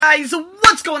guys,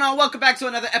 what's going on? Welcome back to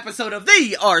another episode of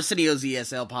the Arsenio's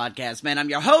ESL podcast, man. I'm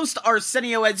your host,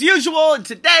 Arsenio, as usual, and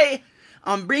today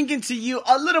I'm bringing to you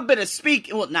a little bit of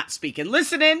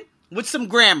listening with some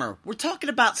grammar. We're talking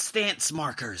about stance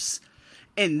markers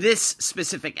in this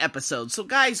specific episode. So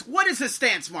guys, what is a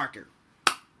stance marker?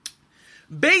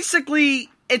 Basically,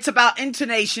 it's about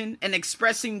intonation and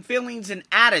expressing feelings and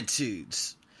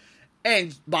attitudes.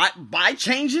 And by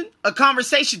changing a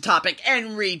conversation topic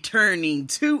and returning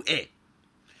to it.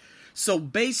 So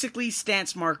basically,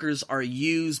 stance markers are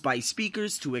used by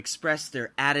speakers to express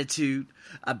their attitude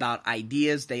about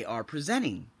ideas they are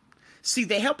presenting. See,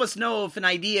 they help us know if an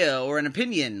idea or an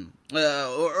opinion,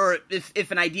 or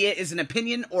if an idea is an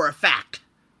opinion or a fact.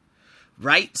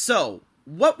 Right? So,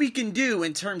 what we can do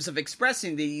in terms of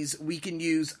expressing these, we can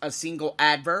use a single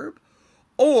adverb,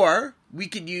 or we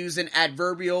could use an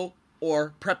adverbial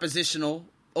or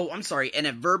an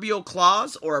adverbial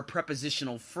clause or a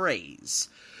prepositional phrase.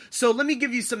 So let me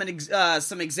give you some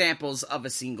examples of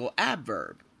a single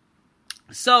adverb.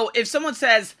 So if someone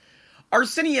says,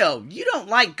 Arsenio, you don't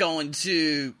like going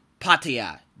to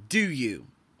Pattaya, do you?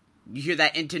 You hear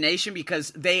that intonation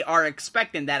because they are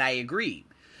expecting that I agree.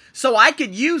 So I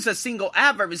could use a single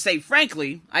adverb and say,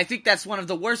 frankly, I think that's one of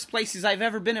the worst places I've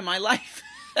ever been in my life.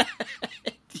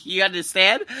 You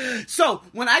understand? So,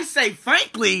 when I say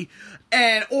frankly,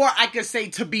 or I could say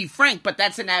to be frank, but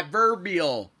that's an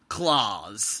adverbial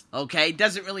clause, okay?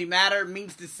 Doesn't really matter,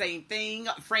 means the same thing,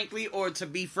 frankly, or to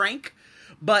be frank.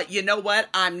 But you know what?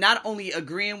 I'm not only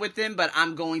agreeing with them, but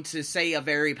I'm going to say a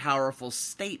very powerful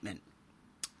statement.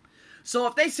 So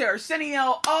if they say,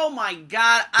 Arsenio, oh my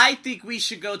god, I think we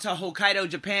should go to Hokkaido,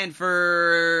 Japan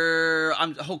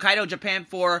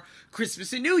for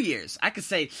Christmas and New Year's. I could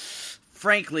say,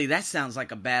 frankly, that sounds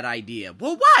like a bad idea.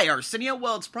 Well, why, Arsenio?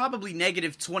 Well, it's probably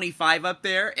negative 25 up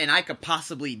there, and I could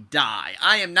possibly die.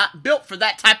 I am not built for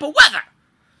that type of weather.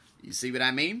 You see what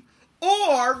I mean?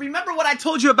 Or, remember what I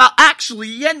told you about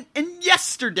actually in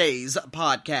yesterday's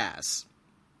podcast,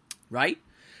 right?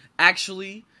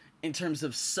 Actually, in terms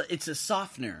of, it's a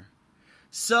softener.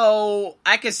 So,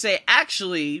 I could say,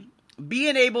 actually,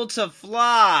 being able to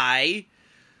fly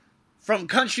from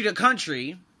country to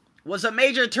country was a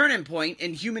major turning point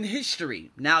in human history.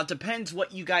 Now, it depends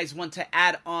what you guys want to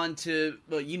add on to,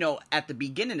 at the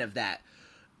beginning of that,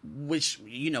 which,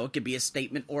 it could be a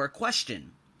statement or a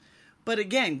question. But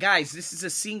again, guys, this is a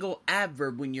single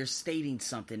adverb when you're stating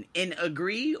something in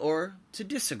agree or to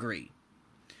disagree.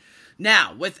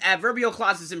 Now, with adverbial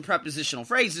clauses and prepositional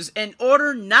phrases, in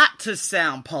order not to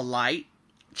sound polite,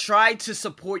 try to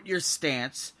support your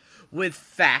stance with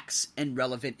facts and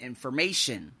relevant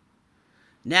information.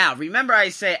 Now, remember I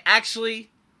said, actually,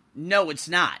 no, it's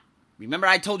not. Remember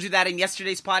I told you that in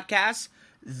yesterday's podcast?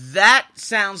 That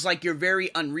sounds like you're very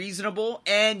unreasonable,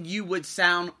 and you would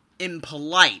sound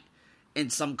impolite in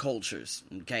some cultures,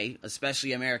 okay?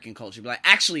 Especially American culture. Be like,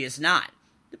 actually, it's not.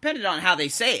 Depending on how they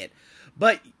say it.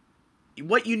 But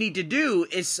what you need to do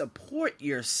is support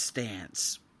your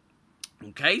stance.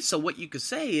 Okay? So what you could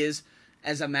say is,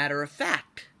 as a matter of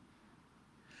fact.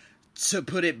 To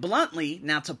put it bluntly,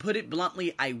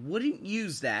 I wouldn't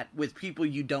use that with people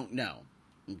you don't know,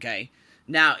 okay?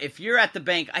 Now, if you're at the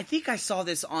bank, I think I saw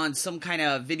this on some kind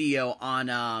of video on,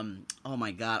 on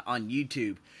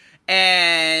YouTube.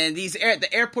 And the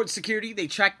airport security, they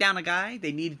tracked down a guy.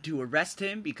 They needed to arrest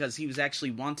him because he was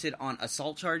actually wanted on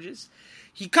assault charges.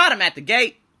 He caught him at the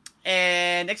gate,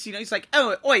 and next thing you know, he's like,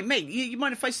 oh, oi, mate, you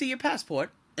mind if I see your passport?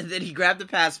 And then he grabbed the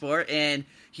passport, and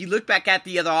he looked back at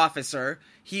the other officer.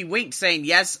 He winked, saying,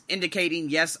 yes, indicating,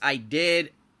 yes, I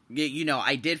did.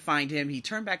 I did find him. He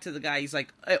turned back to the guy. He's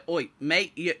like, oi,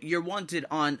 mate, you're wanted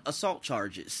on assault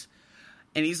charges.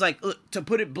 And he's like, look, to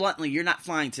put it bluntly, you're not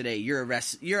flying today.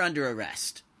 You're under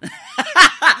arrest.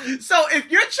 So if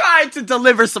you're trying to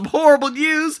deliver some horrible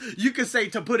news, you can say,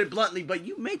 to put it bluntly, but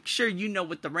you make sure you know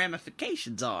what the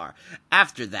ramifications are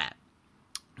after that.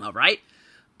 All right?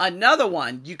 Another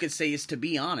one you could say is to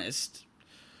be honest.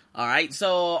 All right,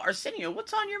 so Arsenio,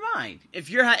 what's on your mind?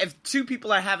 If two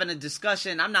people are having a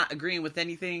discussion, I'm not agreeing with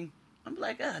anything. I'm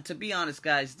like, to be honest,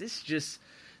 guys, this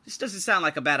doesn't sound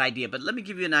like a bad idea. But let me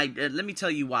give you an idea. Let me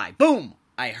tell you why. Boom!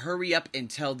 I hurry up and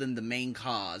tell them the main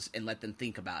cause and let them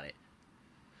think about it.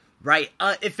 Right?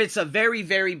 If it's a very,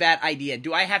 very bad idea,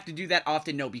 do I have to do that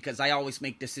often? No, because I always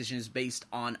make decisions based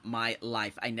on my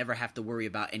life. I never have to worry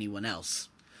about anyone else.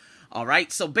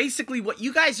 Alright, so basically what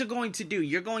you guys are going to do,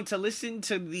 you're going to listen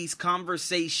to these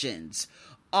conversations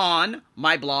on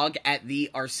my blog at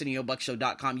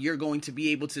thearseniobuckshow.com. You're going to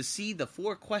be able to see the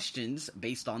 4 questions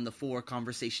based on the 4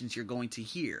 conversations you're going to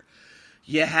hear.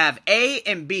 You have A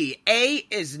and B. A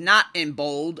is not in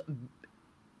bold,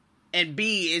 and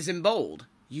B is in bold.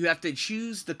 You have to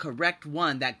choose the correct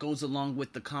one that goes along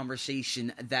with the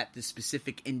conversation that the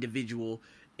specific individual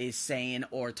is saying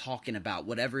or talking about,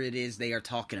 whatever it is they are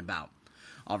talking about.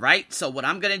 All right, so what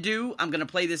I'm going to do, I'm going to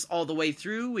play this all the way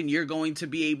through, and you're going to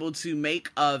be able to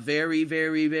make a very,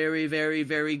 very, very, very,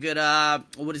 very good,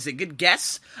 good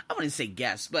guess? I wouldn't say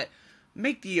guess, but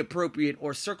make the appropriate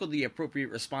or circle the appropriate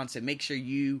response, and make sure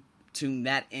you tune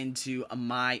that into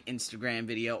my Instagram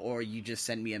video, or you just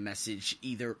send me a message.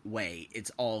 Either way,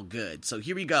 it's all good. So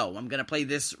here we go. I'm going to play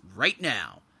this right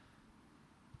now.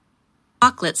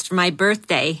 Chocolates for my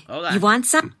birthday. Hold on. You want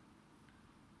some?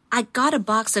 I got a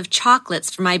box of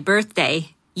chocolates for my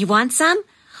birthday. You want some?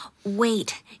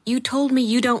 Wait, you told me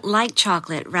you don't like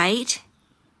chocolate, right?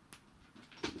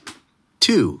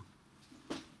 2.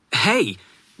 Hey,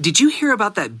 did you hear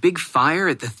about that big fire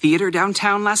at the theater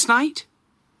downtown last night?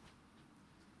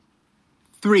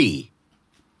 3.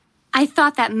 I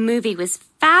thought that movie was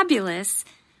fabulous.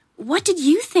 What did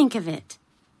you think of it?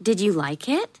 Did you like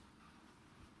it?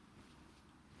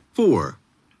 4.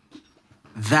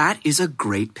 That is a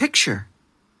great picture.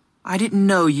 I didn't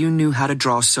know you knew how to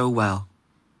draw so well.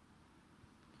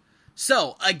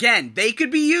 So, again, they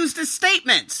could be used as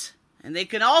statements, and they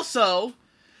can also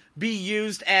be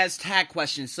used as tag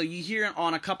questions. So you hear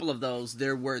on a couple of those,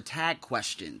 there were tag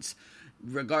questions.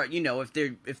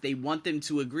 If they want them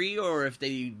to agree or if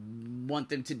they want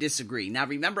them to disagree. Now,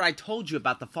 remember, I told you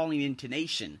about the falling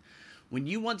intonation. When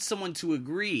you want someone to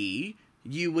agree,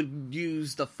 you would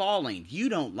use the falling. You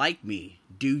don't like me,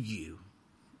 do you?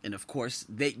 And of course,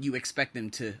 that you expect them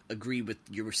to agree with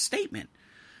your statement.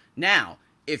 Now,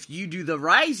 if you do the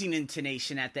rising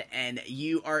intonation at the end,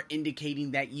 you are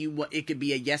indicating that it could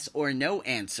be a yes or no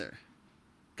answer.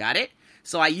 Got it?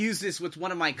 So I use this with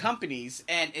one of my companies,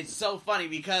 and it's so funny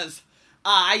because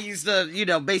I use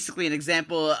basically an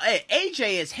example. Hey,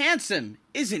 AJ is handsome,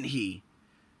 isn't he?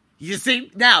 You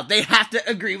see? Now, they have to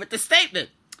agree with the statement.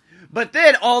 But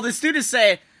then all the students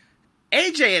say,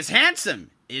 AJ is handsome,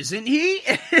 isn't he?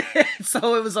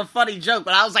 So it was a funny joke,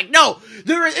 but I was like, no,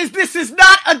 this is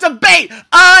not a debate.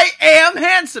 I am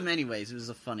handsome. Anyways, it was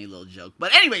a funny little joke.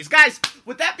 But anyways, guys,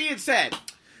 with that being said,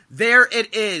 there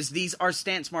it is. These are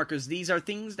stance markers. These are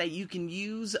things that you can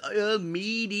use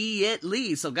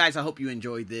immediately. So, guys, I hope you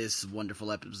enjoyed this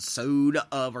wonderful episode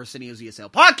of Arsenio's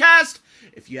ESL podcast.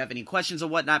 If you have any questions or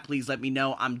whatnot, please let me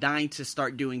know. I'm dying to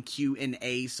start doing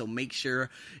Q&A, so make sure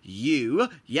you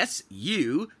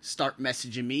start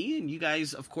messaging me. And you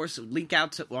guys, of course, reach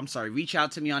out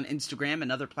to me on Instagram and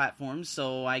other platforms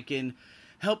so I can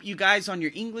help you guys on your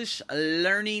English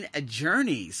learning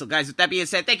journey. So, guys, with that being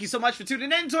said, thank you so much for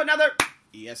tuning in to another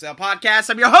ESL podcast.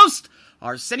 I'm your host,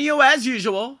 Arsenio, as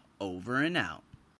usual. Over and out.